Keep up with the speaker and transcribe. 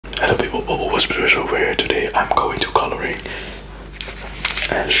Whispers over here. Today I'm going to coloring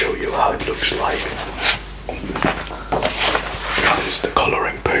and show you how it looks like. This is the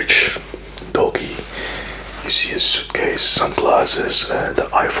coloring page. Doggy. You see his suitcase, sunglasses, the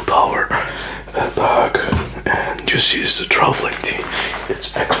Eiffel Tower, a bag, and you see the traveling team.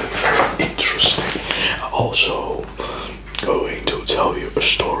 It's actually very interesting. I'm also going to tell you a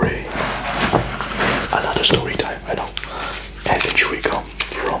story. Another story time, I know. And the chewy gum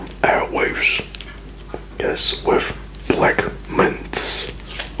from Airwaves. Yes, with black mint.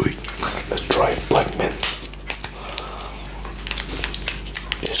 Let's try black mint.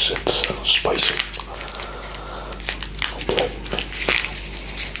 Is it spicy? Black mint.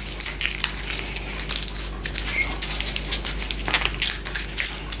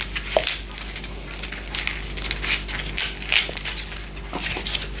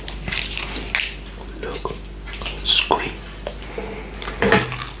 Look, screen.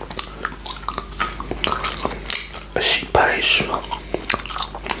 I see Paris.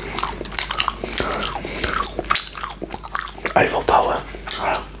 Eiffel Tower.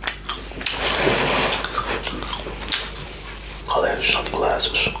 Colored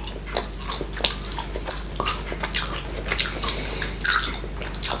sunglasses.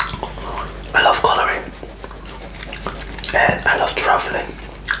 I love coloring and I love traveling,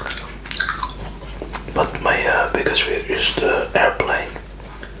 but my biggest fear is the airplane.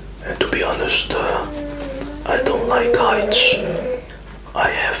 And to be honest, I don't like heights. I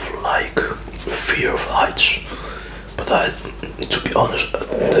have like a fear of heights. But to be honest,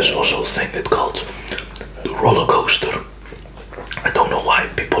 there's also a thing that's called the roller coaster. I don't know why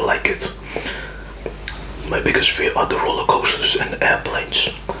people like it. My biggest fear are the roller coasters and the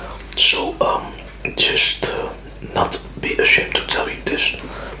airplanes. So just not be ashamed to tell you this.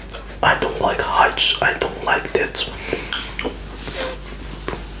 I don't like heights. I don't like that.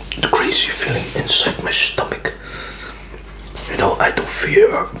 The crazy feeling inside my stomach. You know, I don't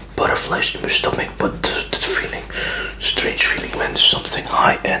fear butterflies in my stomach, but the feeling, strange feeling when something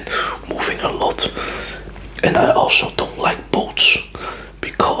high and moving a lot. And I also don't like boats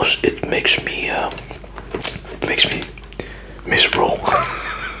because it makes me miserable.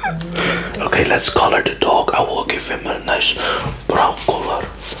 Okay, let's color the dog. I will give him a nice brown color.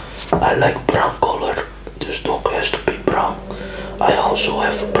 I like brown color. This dog has to be brown. I also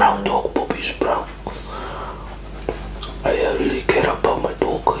have a brown dog. Bobby's brown. I really care about my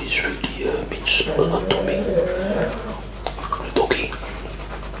dog. He's really means a lot to me. Doggy.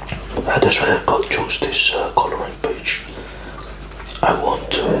 That's why I chose this coloring page. I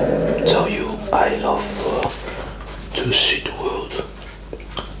want to tell you I love to see the world.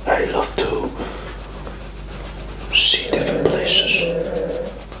 I love to see different places,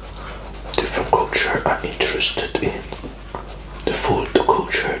 different culture I'm interested in. The food, the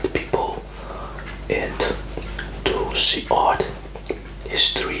culture, the people, and to see art,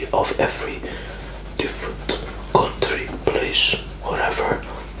 history of every different country, place, whatever,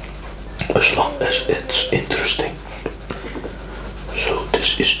 as long as it's interesting. So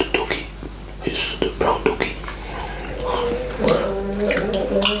this is the doggy, is the brown doggy.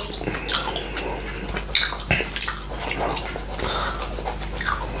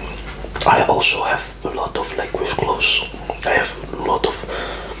 I also have a lot of like with clothes. I have a lot of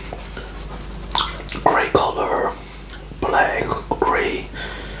gray color, black, gray,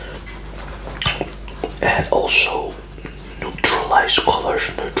 and also neutralized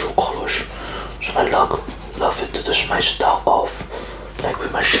colors, neutral colors. So I love it. This is my style of like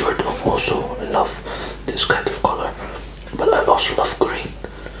with my shirt. Also I love this kind of color, but I also love green,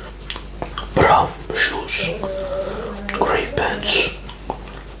 brown shoes, gray pants.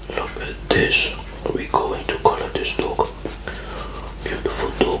 Look at this. We're going to color this dog.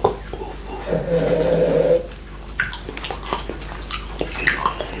 Beautiful dog. Woof, woof.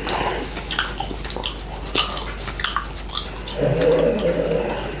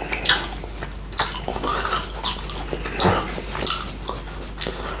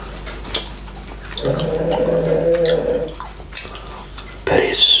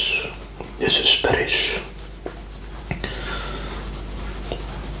 Paris. This is Paris.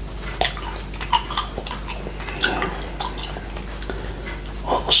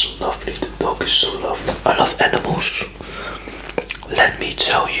 Oh, so lovely. The dog is so lovely. I love animals. Let me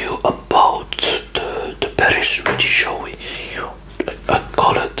tell you about the Paris which is showing. I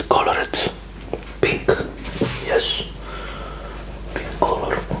color it pink. Yes. Pink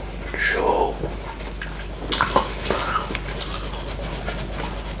color. Show.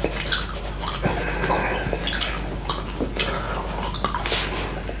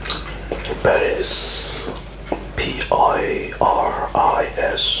 Paris.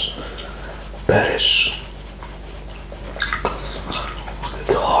 Paris. berries.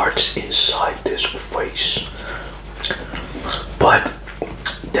 The hearts inside this face. But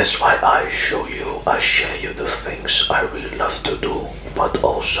that's why I share you the things I really love to do, but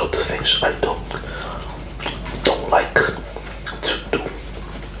also the things I don't like to do.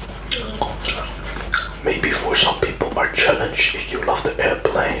 Maybe for some people are challenged if you love the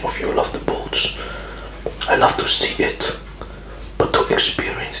airplane or if you love the boats. I love to see it, but to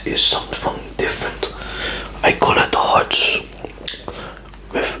experience is something different. I call it the hearts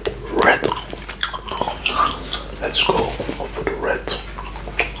with red. Let's go for the red.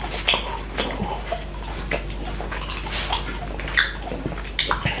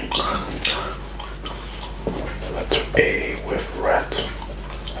 Letter A with red.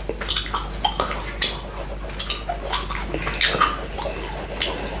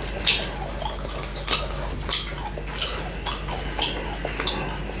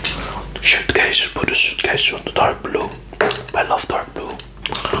 Suitcase, put the suitcase on the dark blue. I love dark blue.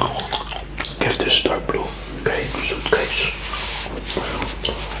 Give this dark blue. Okay, suitcase.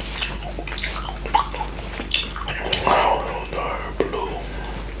 Oh, dark blue.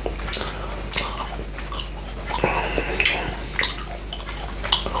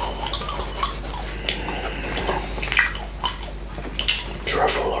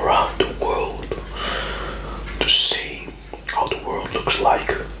 Travel around the world to see how the world looks like.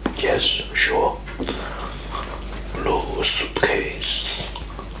 Yes, sure. Blue suitcase.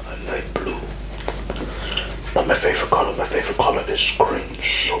 I like blue. Not my favorite color. My favorite color is green,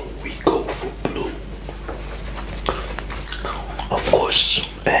 so we go for blue. Of course.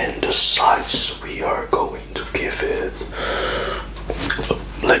 And the sides, we are going to give it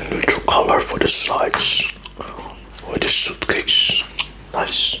like neutral color for the sides for this suitcase.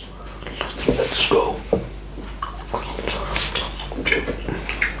 Nice. Let's go.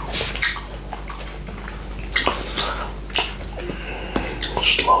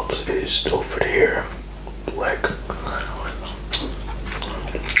 Slot is over here. Black.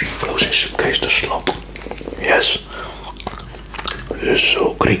 Closing suitcase, the slot. Yes.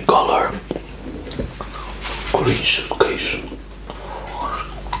 So green color. Green suitcase.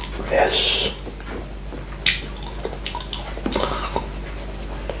 Yes.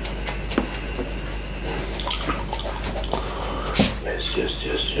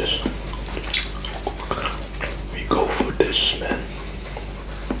 Yes. We go for this, man.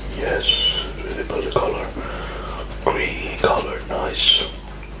 Yes, really put the color. Green color, nice.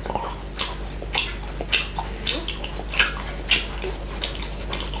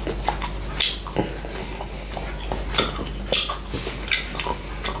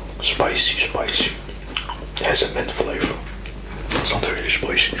 Spicy. It has a mint flavor. Not really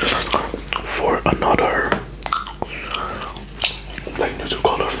spicy. For another like neutral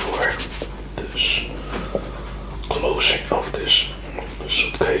color for this closing of this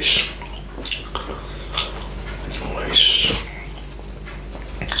suitcase. Nice.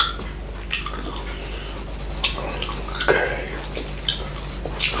 Okay.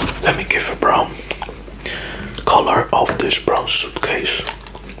 Let me give a brown color of this brown suitcase.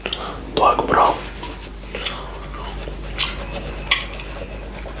 Dark brown.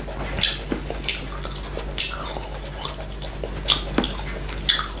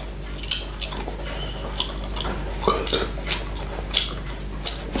 Good.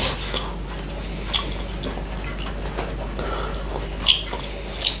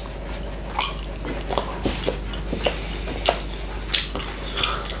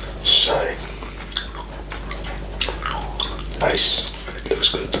 So nice. It looks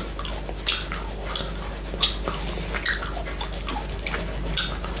good.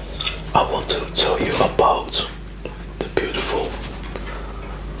 I want to tell you about the beautiful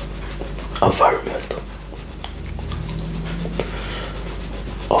environment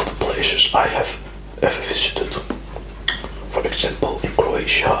of the places I have ever visited. For example, in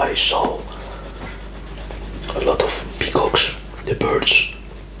Croatia I saw a lot of peacocks, the birds.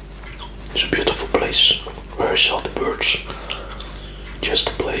 It's a beautiful place where I saw the birds. Just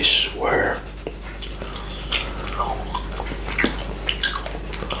a place where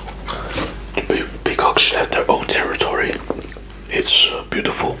peacocks have their own territory. It's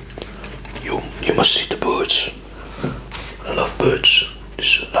beautiful. You must see the birds. I love birds.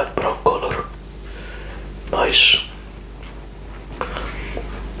 This light brown color. Nice.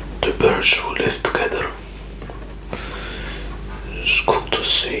 The birds who live together. It's cool to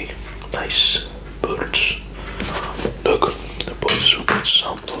see. Nice birds. Look, the birds will put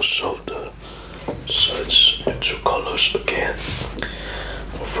some also the sides into colors again.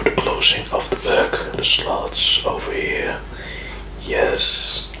 For the closing of the back, the slots over here.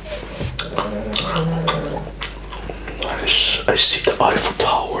 Yes. Yes, I see the Eiffel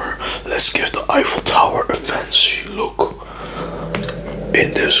Tower. Let's give the Eiffel Tower a fancy look.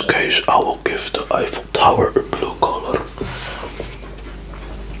 In this case, I will give the Eiffel Tower a blue color.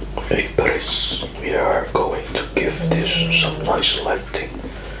 Hey, Paris, we are going to give this some nice lighting.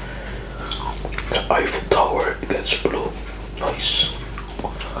 The Eiffel Tower gets blue. Nice.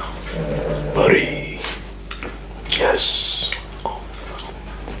 Paris. Yes.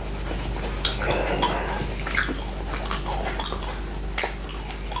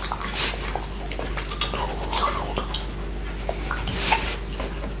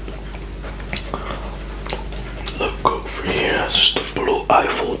 Look over here, that's the blue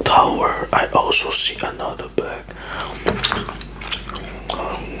Eiffel Tower. I also see another bag.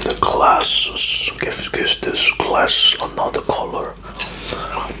 The glasses, give this glass another color.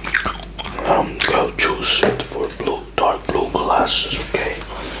 Go choose it for blue, dark blue glasses, okay?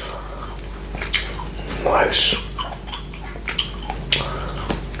 Nice.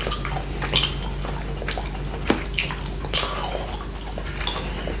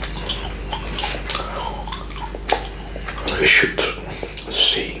 You should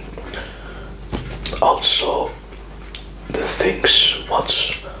see also the things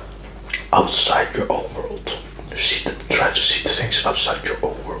what's outside your own world. Try to see the things outside your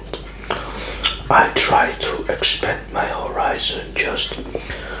own world. I try to expand my horizon, just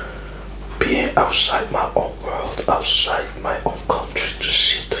being outside my own world, outside my own country, to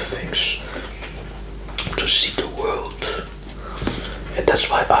see the things, to see the world. And that's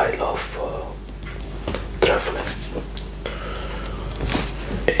why I love traveling.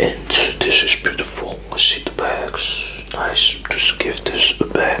 And this is beautiful. I see the bags. Nice. Just give this a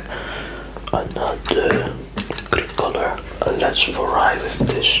bag. Another green color. Let's vary with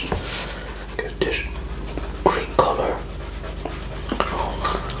this. Give this green color.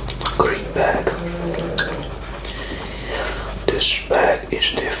 Green bag. This bag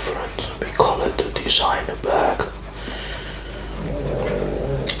is different. We call it the designer bag.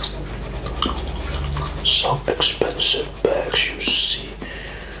 Some expensive bags you see.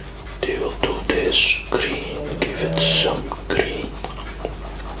 They will do this green, give it some green.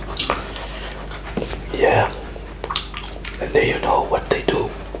 Yeah, and then you know what they do.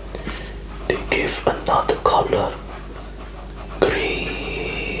 They give another color.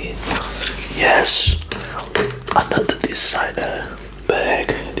 Green. Yes, another designer bag.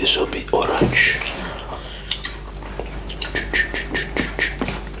 This will be orange.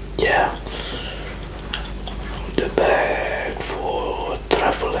 Yeah, the bag for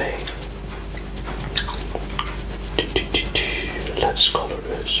traveling. Let's color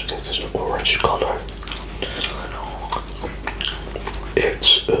this. It is an orange color.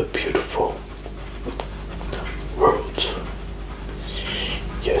 It's a beautiful world.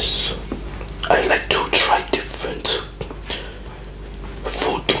 Yes, I like to try different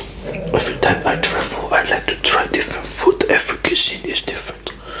food. Every time I travel, I like to try different food. Every cuisine is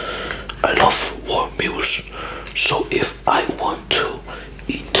different. I love warm meals, so if I want to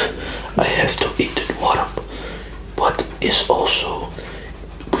eat, I have to eat it warm. But is also,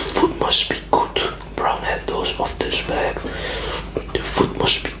 food must be good. Brown handles of this bag. The food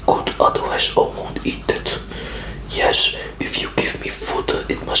must be good, otherwise I won't eat it. Yes, if you give me food,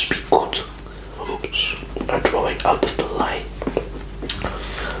 it must be good. Oops, I'm drawing out of the line.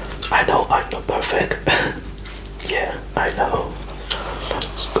 I know I'm not perfect. Yeah, I know.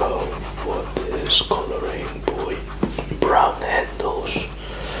 Let's go for this coloring boy. Brown handles.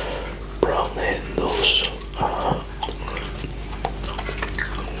 Brown handles.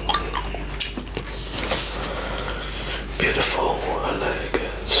 Beautiful, I like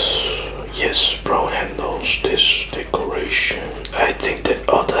it. Yes, brown handles, this decoration. I think that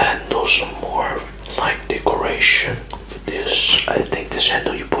other handles are more like decoration. This, I think this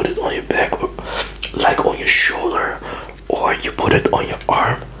handle you put it on your back, or like on your shoulder, or you put it on your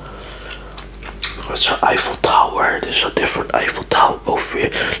arm. It's an Eiffel Tower. There's a different Eiffel Tower over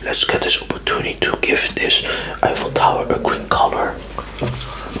here. Let's get this opportunity to give this Eiffel Tower a green color.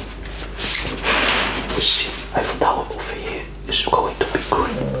 You see, Eiffel Tower over here is going to be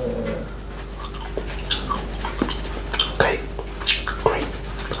green. Okay, green.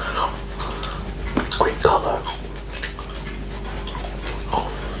 Green color.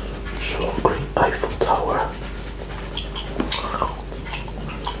 So green Eiffel Tower.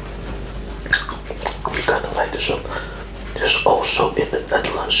 We gotta light this up. There's also in the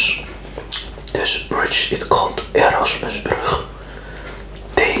Netherlands, there's a bridge, it's called Erasmusbrug.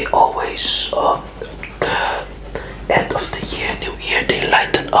 They always, the end of the year, New Year, they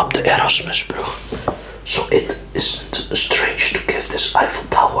lighten up the Erasmusbrug. So it isn't strange to give this Eiffel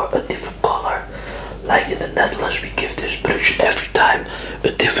Tower a different color. Like in the Netherlands, we give this bridge every time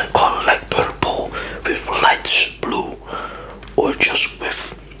a different color, like purple with lights blue, or just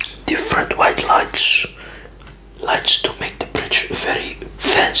with different white lights. Lights to make the bridge very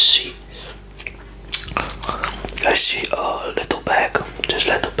fancy. I see a little bag. This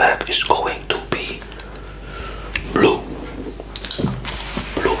little bag is going to be blue.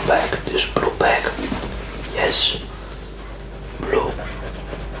 Blue bag. This blue bag. Yes. Blue.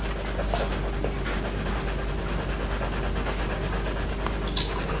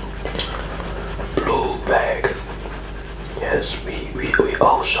 Blue bag. Yes, we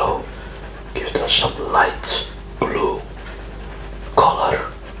also give them some light blue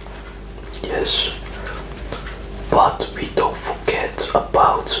color. Yes. But we don't forget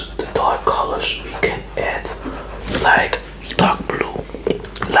about the dark colors. We can add like dark blue,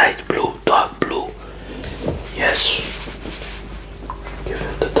 light blue, dark blue. Yes. Give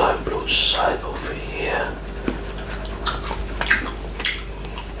it the dark blue side over here.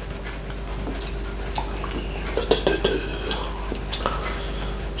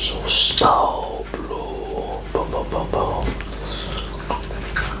 So style blue. Bum, bum, bum, bum.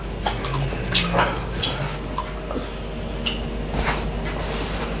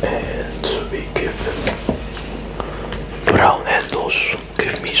 And we give him brown handles.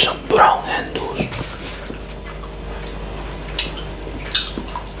 Give me some brown handles.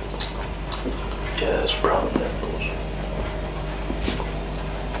 Yes, brown handles.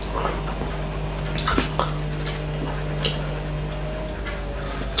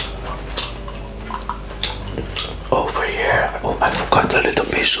 Over here, oh, I forgot a little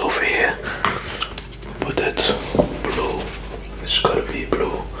piece over here. Put it blue. It's gotta be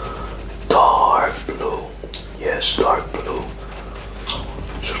blue. Dark blue. Yes, dark blue.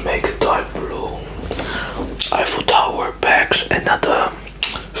 So make it dark blue. Eiffel Tower bags, another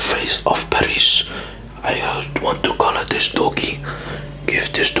face of Paris. I want to color this doggy.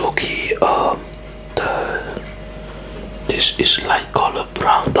 Give this doggy this is light color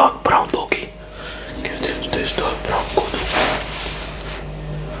brown, dark brown doggy. Give this dark brown color.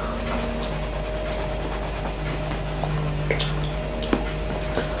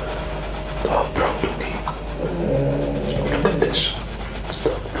 Dark brown doggy. Look at this.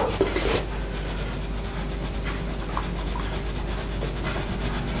 Dark brown doggy.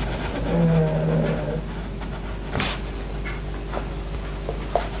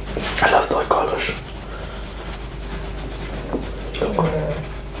 I love dark colors. Look.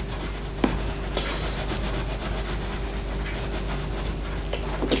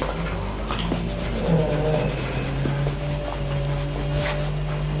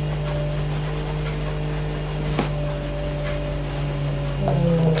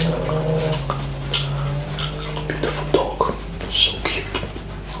 Beautiful dog. So cute.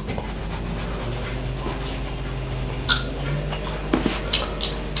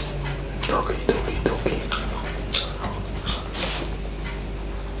 Doggy, doggy, doggy.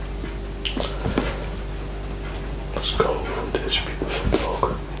 Let's go for this beautiful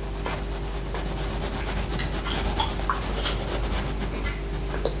dog.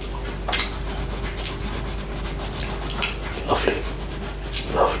 Lovely,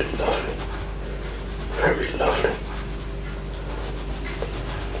 lovely, lovely, very lovely.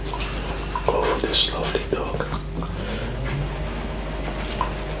 Go for this lovely dog.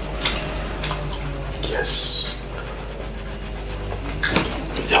 Yes.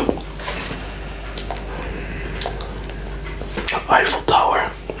 Yep. Eiffel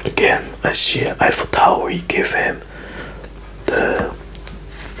Tower. Again, I see an Eiffel Tower. You give him the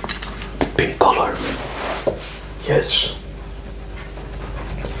pink color. Yes.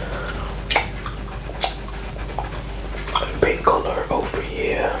 Pink color over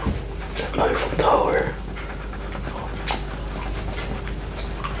here. The Eiffel Tower.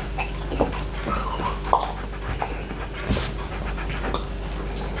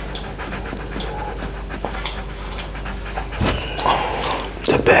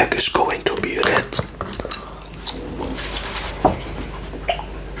 The bag is going to be red.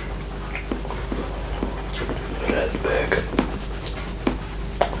 Red bag.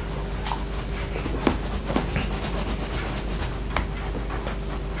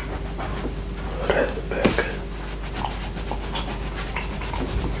 Red bag.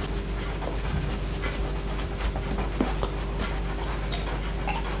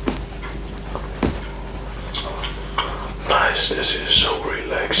 Nice, this is so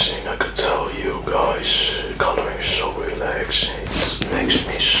relaxing, I could tell you guys. Coloring is so relaxing, it makes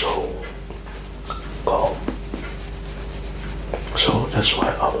me so calm. So that's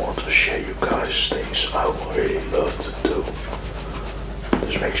why I want to share you guys things I really love to do.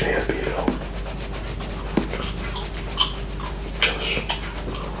 This makes me happy though.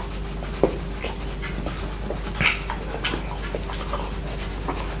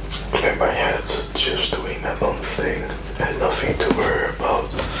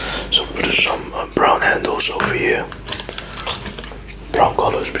 some brown handles over here. Brown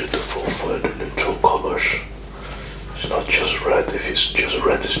color is beautiful for the neutral colors. It's not just red. If it's just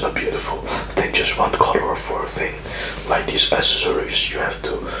red, it's not beautiful. I think just one color for a thing. Like these accessories, you have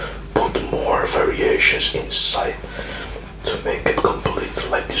to put more variations inside to make it complete.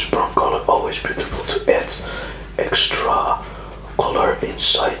 Like this brown color, always beautiful to add extra color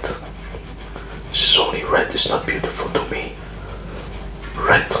inside. This is only red, it's not beautiful to me.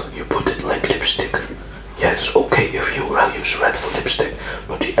 Red, you put it like lipstick. Yeah, it's okay if you use red for lipstick,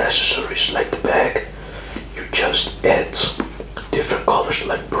 but the accessories like the bag, you just add different colors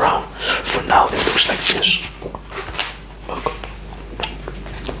like brown. For now it looks like this. Look.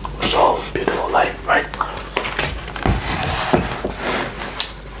 It's all beautiful light, right?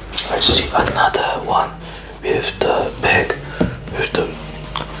 I see another one with the bag, with the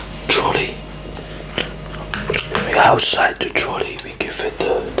trolley. Outside the trolley we give it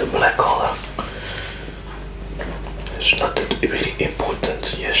the black color. It's not that really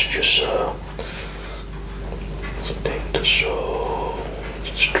important, yes, just something to show.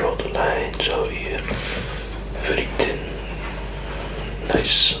 Let's draw the lines out here. Very thin,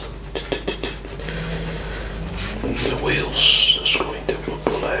 nice. The wheels is going to be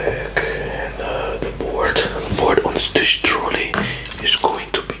black, and the board on this trolley is going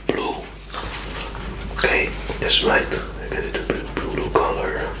to be blue. Okay, that's right. I get it a bit blue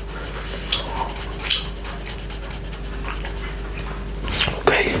color.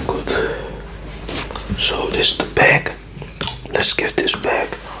 Okay, good. So this is the bag. Let's give this bag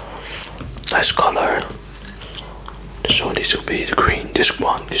nice color. This one needs to be the green. This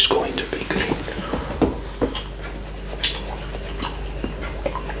one is going to be green.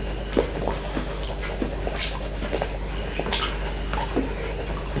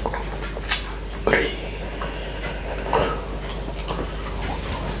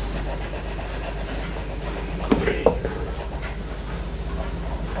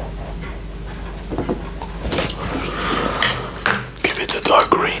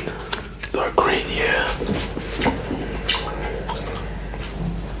 Dark green, yeah.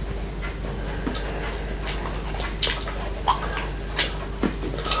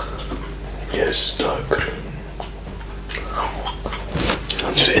 Yes, dark green.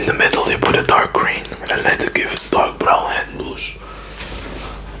 And in the middle you put a dark green and let it give dark brown handles.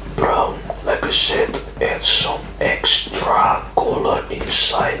 Brown, like I said, add some extra color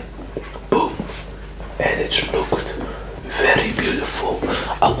inside. Boom. And it's looked very beautiful.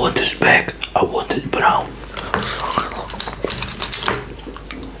 I want this bag. I want it brown.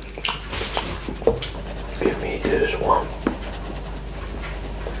 Give me this one.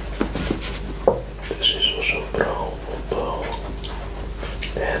 This is also brown.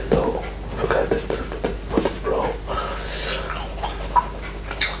 And no, forgot it. Put it brown.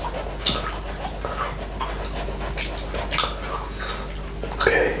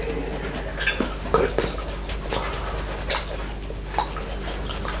 Okay. Good.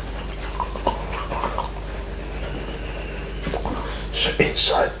 So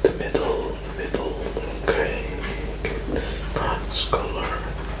inside the middle, okay, nice color.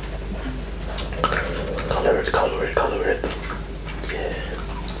 Color it, yeah.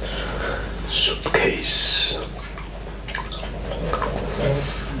 Suitcase.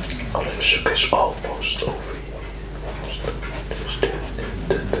 Oh, the suitcase almost over here.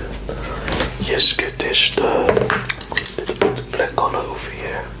 Yes, get this, the black color over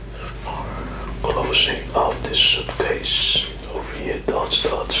here. Closing of this suitcase. Over here, dots.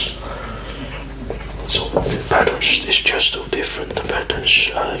 So the patterns is just too different. The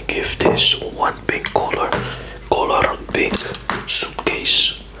patterns give this one pink color pink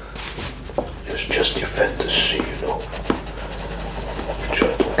suitcase. It's just your fantasy, you know. Which I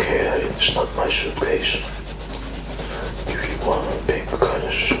don't care. It's not my suitcase. If you want a pink kind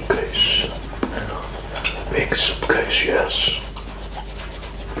of suitcase, pink suitcase, yes.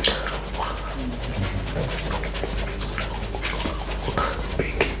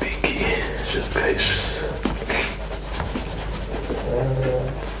 Suitcase.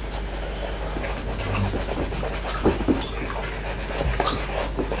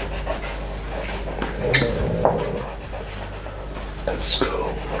 Let's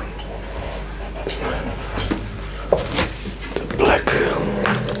go. The black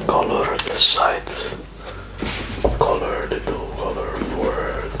color, the side color, the dual color for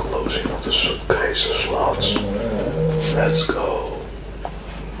closing of the suitcase slots. Let's go.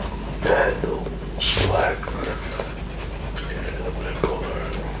 The handle is black. Black color.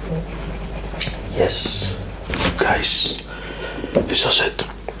 Yes, guys, this is it.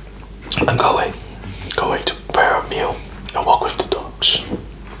 I'm going to prepare a meal and walk with the dogs.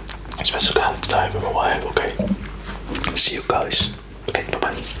 Ik speel zo graag tijd met mijn wife, oké. See you guys. Oké, bye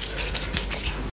bye.